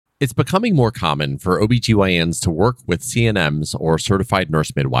It's becoming more common for OBGYNs to work with CNMs or certified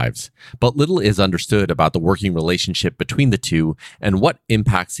nurse midwives, but little is understood about the working relationship between the two and what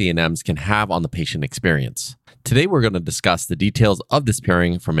impact CNMs can have on the patient experience. Today, we're going to discuss the details of this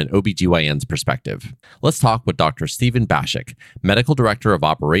pairing from an OBGYN's perspective. Let's talk with Dr. Stephen Bashik, Medical Director of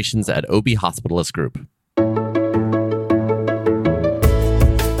Operations at OB Hospitalist Group.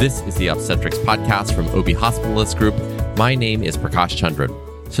 This is the Obstetrics Podcast from OB Hospitalist Group. My name is Prakash Chandran.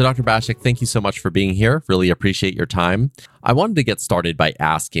 So Dr. Bashik, thank you so much for being here. Really appreciate your time. I wanted to get started by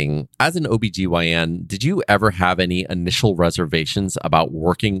asking, as an OBGYN, did you ever have any initial reservations about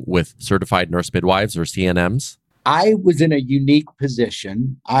working with certified nurse midwives or CNMs? I was in a unique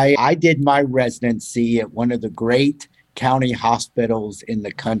position. I did my residency at one of the great county hospitals in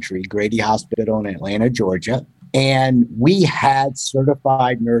the country, Grady Hospital in Atlanta, Georgia. And we had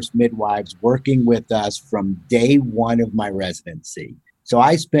certified nurse midwives working with us from day one of my residency. So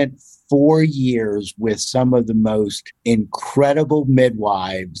I spent 4 years with some of the most incredible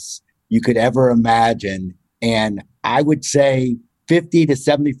midwives you could ever imagine. And I would say 50 to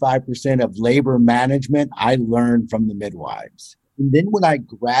 75% of labor management I learned from the midwives. And then when I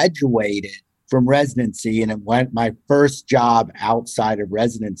graduated from residency, and my first job outside of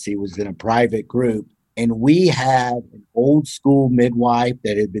residency was in a private group, and we had an old school midwife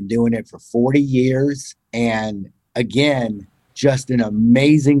that had been doing it for 40 years. And again, just an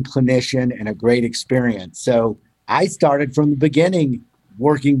amazing clinician and a great experience. So I started from the beginning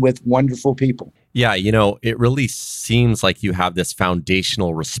working with wonderful people. Yeah, it really seems like you have this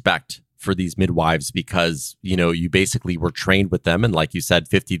foundational respect for these midwives because, you basically were trained with them. And like you said,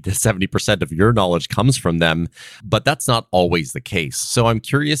 50 to 70% of your knowledge comes from them, but that's not always the case. So I'm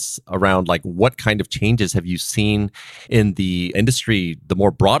curious around what kind of changes have you seen in the industry, the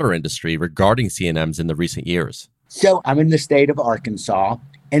more broader industry regarding CNMs in the recent years? So I'm in the state of Arkansas,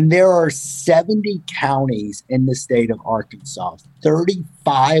 and there are 70 counties in the state of Arkansas.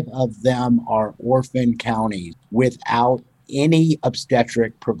 35 of them are orphan counties without any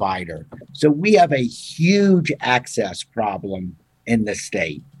obstetric provider. So we have a huge access problem in the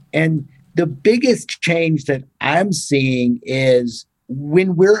state. And the biggest change that I'm seeing is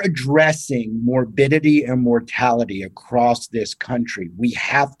when we're addressing morbidity and mortality across this country, we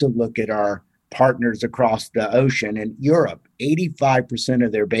have to look at our partners across the ocean. In Europe, 85%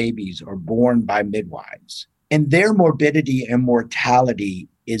 of their babies are born by midwives. And their morbidity and mortality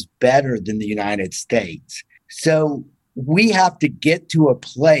is better than the United States. So we have to get to a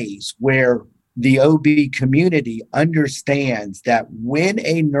place where the OB community understands that when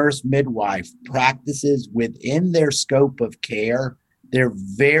a nurse midwife practices within their scope of care, they're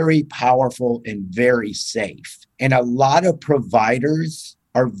very powerful and very safe. And a lot of providers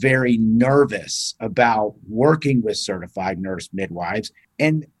are very nervous about working with certified nurse midwives.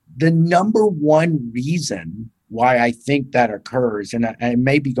 And the number one reason why I think that occurs, and I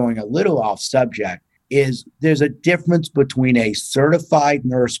may be going a little off subject, is there's a difference between a certified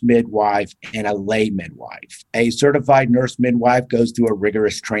nurse midwife and a lay midwife. A certified nurse midwife goes through a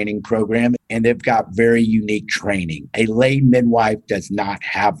rigorous training program, and they've got very unique training. A lay midwife does not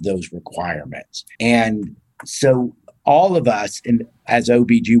have those requirements. And so all of us as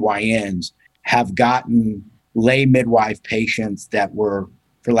OBGYNs have gotten lay midwife patients that were,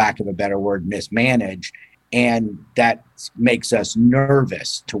 for lack of a better word, mismanaged, and that makes us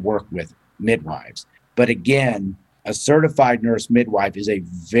nervous to work with midwives. But again, a certified nurse midwife is a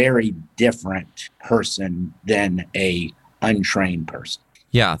very different person than a untrained person.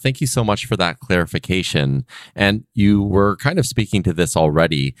 Yeah, thank you so much for that clarification. And you were kind of speaking to this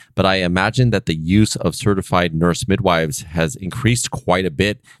already, but I imagine that the use of certified nurse midwives has increased quite a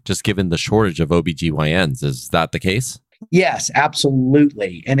bit just given the shortage of OBGYNs. Is that the case? Yes,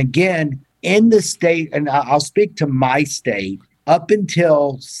 absolutely. And again, in the state, and I'll speak to my state, up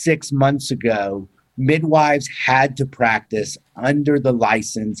until 6 months ago, midwives had to practice under the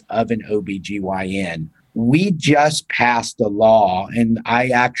license of an OBGYN. We just passed a law, and I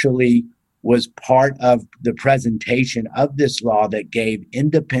actually was part of the presentation of this law that gave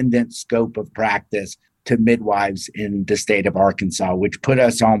independent scope of practice to midwives in the state of Arkansas, which put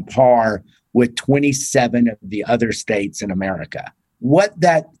us on par with 27 of the other states in America. What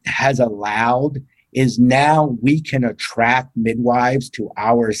that has allowed is now we can attract midwives to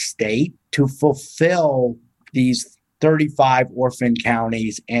our state to fulfill these 35 orphan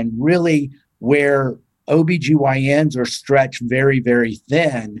counties, and really where OBGYNs are stretched very, very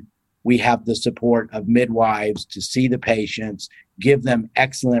thin, we have the support of midwives to see the patients, give them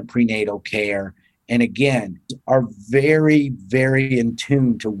excellent prenatal care, and again, are very, very in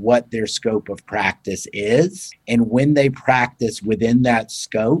tune to what their scope of practice is. And when they practice within that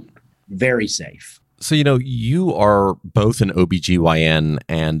scope, very safe. So, you are both an OBGYN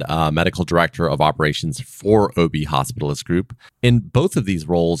and a medical director of operations for OB Hospitalist Group. In both of these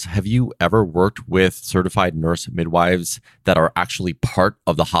roles, have you ever worked with certified nurse midwives that are actually part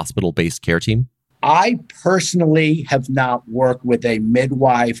of the hospital-based care team? I personally have not worked with a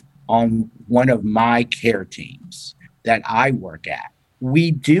midwife on one of my care teams that I work at.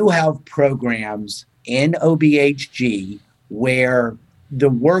 We do have programs in OBHG where the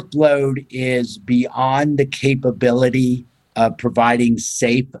workload is beyond the capability of providing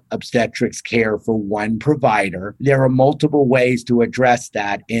safe obstetrics care for one provider. There are multiple ways to address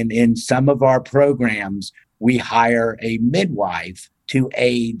that. And in some of our programs, we hire a midwife to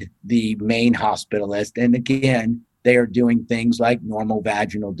aid the main hospitalist. And again, they are doing things like normal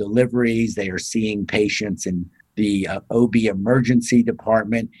vaginal deliveries. They are seeing patients in the OB emergency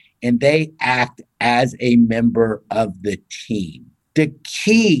department, and they act as a member of the team. The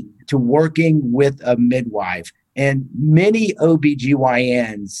key to working with a midwife, and many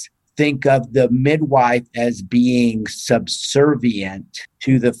OBGYNs think of the midwife as being subservient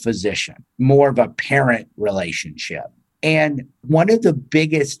to the physician, more of a parent relationship. And one of the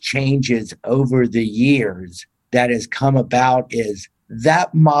biggest changes over the years that has come about is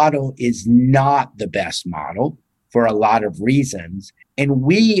that model is not the best model for a lot of reasons. And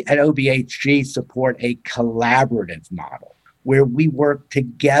we at OBHG support a collaborative model where we work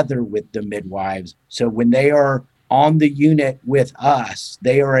together with the midwives. So when they are on the unit with us,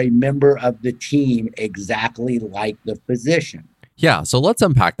 they are a member of the team exactly like the physician. Yeah, so let's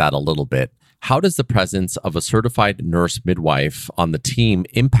unpack that a little bit. How does the presence of a certified nurse midwife on the team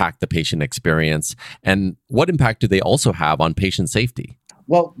impact the patient experience? And what impact do they also have on patient safety?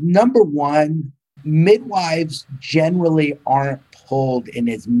 Well, number one, midwives generally aren't pulled in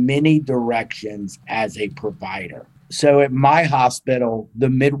as many directions as a provider. So at my hospital, the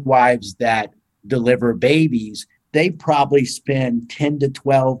midwives that deliver babies, they probably spend 10 to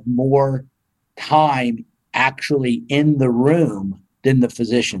 12 more time actually in the room than the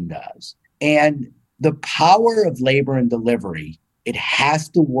physician does. And the power of labor and delivery, it has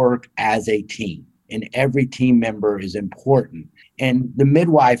to work as a team, and every team member is important. And the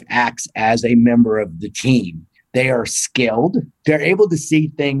midwife acts as a member of the team. They are skilled. They're able to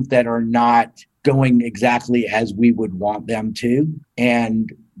see things that are not going exactly as we would want them to.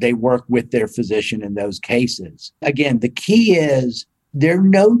 And they work with their physician in those cases. Again, the key is they're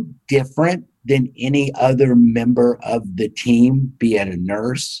no different than any other member of the team, be it a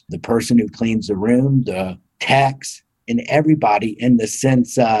nurse, the person who cleans the room, the techs, and everybody, in the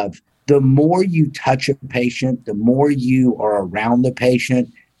sense of the more you touch a patient, the more you are around the patient,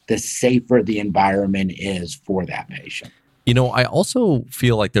 the safer the environment is for that patient. I also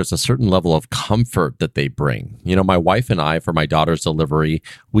feel like there's a certain level of comfort that they bring. My wife and I, for my daughter's delivery,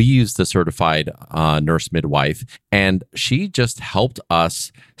 we used the certified nurse midwife, and she just helped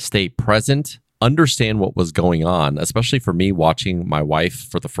us stay present, understand what was going on, especially for me watching my wife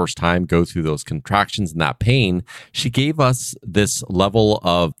for the first time go through those contractions and that pain. She gave us this level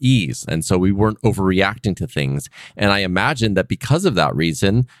of ease. And so we weren't overreacting to things. And I imagine that because of that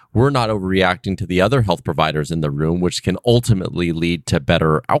reason, we're not overreacting to the other health providers in the room, which can ultimately lead to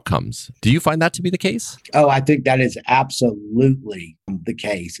better outcomes. Do you find that to be the case? Oh, I think that is absolutely the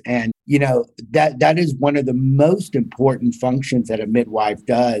case. And, that is one of the most important functions that a midwife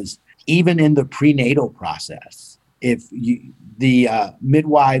does, even in the prenatal process. The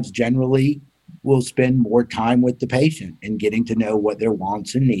midwives generally will spend more time with the patient and getting to know what their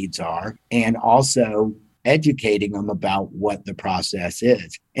wants and needs are, and also educating them about what the process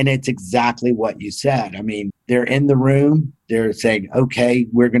is. And it's exactly what you said. I mean, they're in the room, they're saying, okay,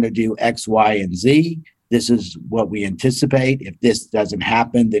 we're going to do X, Y, and Z. This is what we anticipate. If this doesn't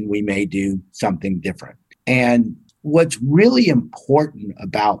happen, then we may do something different. And what's really important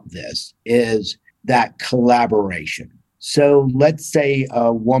about this is that collaboration. So let's say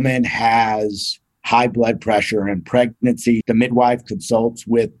a woman has high blood pressure and pregnancy. The midwife consults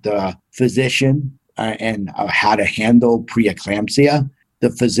with the physician and how to handle preeclampsia.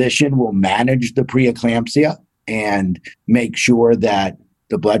 The physician will manage the preeclampsia and make sure that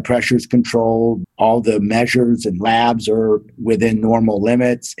the blood pressure is controlled, all the measures and labs are within normal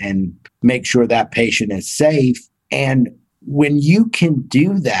limits, and make sure that patient is safe. And when you can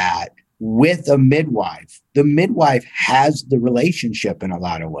do that with a midwife, the midwife has the relationship in a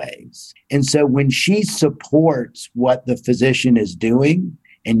lot of ways. And so when she supports what the physician is doing,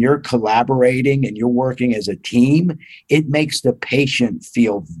 and you're collaborating and you're working as a team, it makes the patient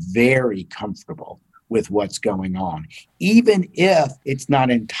feel very comfortable with what's going on, even if it's not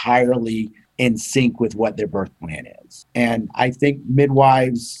entirely in sync with what their birth plan is. And I think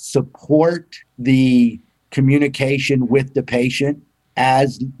midwives support the communication with the patient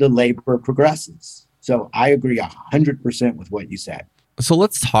as the labor progresses. So I agree 100% with what you said. So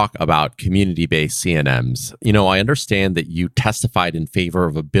let's talk about community-based CNMs. I understand that you testified in favor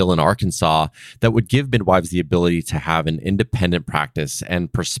of a bill in Arkansas that would give midwives the ability to have an independent practice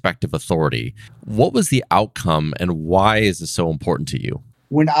and prospective authority. What was the outcome and why is this so important to you?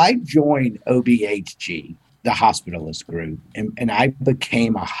 When I joined OBHG, the hospitalist group, and I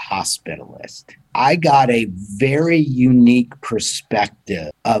became a hospitalist, I got a very unique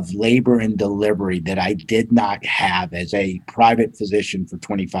perspective of labor and delivery that I did not have as a private physician for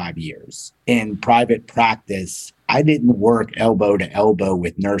 25 years. In private practice, I didn't work elbow to elbow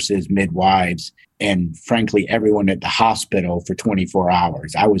with nurses, midwives, and frankly, everyone at the hospital for 24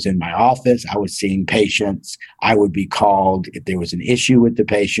 hours. I was in my office. I was seeing patients. I would be called if there was an issue with the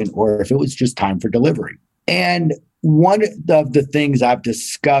patient or if it was just time for delivery. And one of the things I've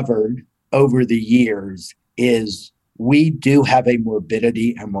discovered over the years is we do have a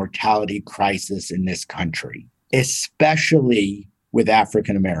morbidity and mortality crisis in this country, especially with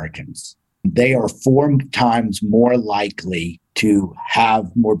African Americans. They are 4 times more likely to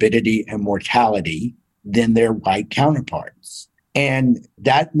have morbidity and mortality than their white counterparts. And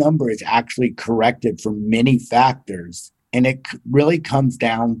that number is actually corrected for many factors. And it really comes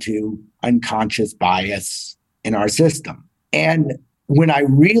down to unconscious bias in our system. And when I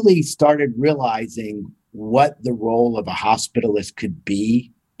really started realizing what the role of a hospitalist could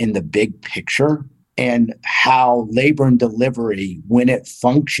be in the big picture and how labor and delivery, when it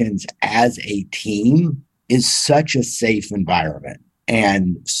functions as a team, is such a safe environment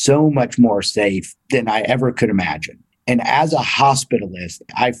and so much more safe than I ever could imagine. And as a hospitalist,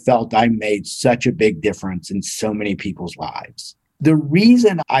 I felt I made such a big difference in so many people's lives. The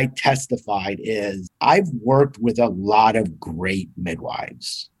reason I testified is I've worked with a lot of great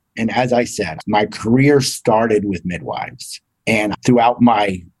midwives. And as I said, my career started with midwives. And throughout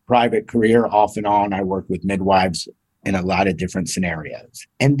my private career, off and on, I worked with midwives in a lot of different scenarios.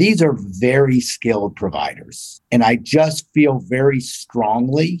 And these are very skilled providers. And I just feel very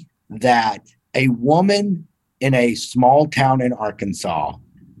strongly that a woman in a small town in Arkansas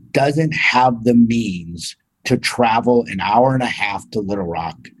doesn't have the means to travel an hour and a half to Little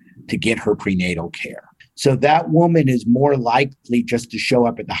Rock to get her prenatal care. So that woman is more likely just to show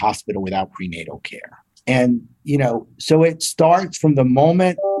up at the hospital without prenatal care. And, so it starts from the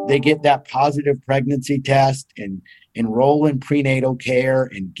moment they get that positive pregnancy test and enroll in prenatal care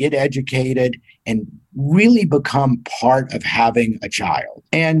and get educated and really become part of having a child.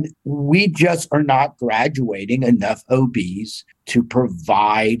 And we just are not graduating enough OBs to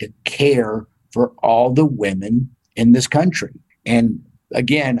provide care for all the women in this country. And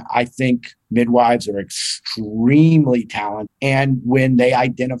again, I think midwives are extremely talented. And when they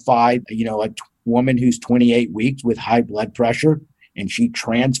identify, a woman who's 28 weeks with high blood pressure, and she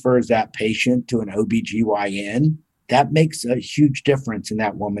transfers that patient to an OBGYN, that makes a huge difference in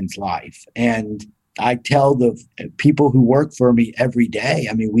that woman's life. And I tell the people who work for me every day,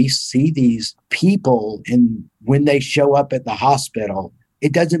 we see these people, and when they show up at the hospital,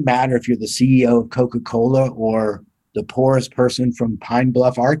 it doesn't matter if you're the CEO of Coca-Cola or the poorest person from Pine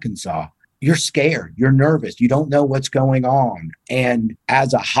Bluff, Arkansas. You're scared. You're nervous. You don't know what's going on. And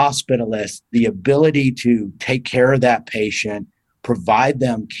as a hospitalist, the ability to take care of that patient, provide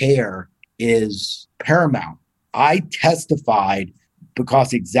them care is paramount. I testified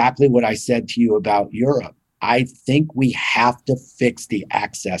because exactly what I said to you about Europe. I think we have to fix the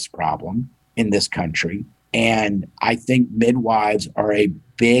access problem in this country. And I think midwives are a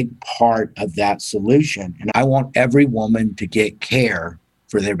big part of that solution. And I want every woman to get care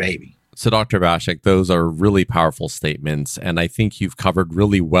for their baby. So, Dr. Vashik, those are really powerful statements. And I think you've covered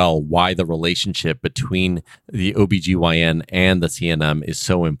really well why the relationship between the OBGYN and the CNM is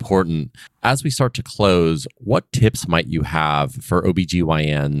so important. As we start to close, what tips might you have for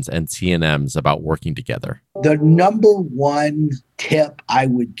OBGYNs and CNMs about working together? The number one tip I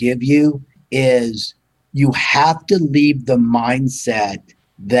would give you is you have to leave the mindset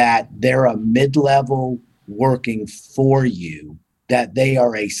that they're a mid-level working for you, that they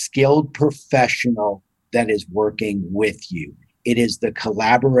are a skilled professional that is working with you. It is the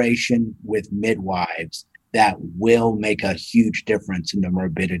collaboration with midwives that will make a huge difference in the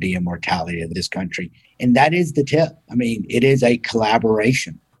morbidity and mortality of this country. And that is the tip. It is a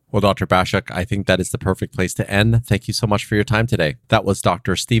collaboration. Well, Dr. Bashuk, I think that is the perfect place to end. Thank you so much for your time today. That was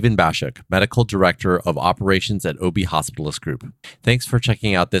Dr. Stephen Bashuk, Medical Director of Operations at OB Hospitalist Group. Thanks for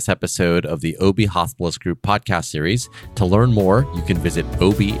checking out this episode of the OB Hospitalist Group podcast series. To learn more, you can visit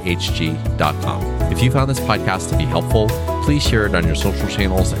obhg.com. If you found this podcast to be helpful, please share it on your social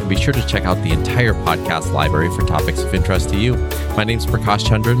channels and be sure to check out the entire podcast library for topics of interest to you. My name is Prakash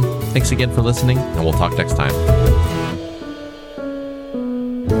Chandran. Thanks again for listening, and we'll talk next time.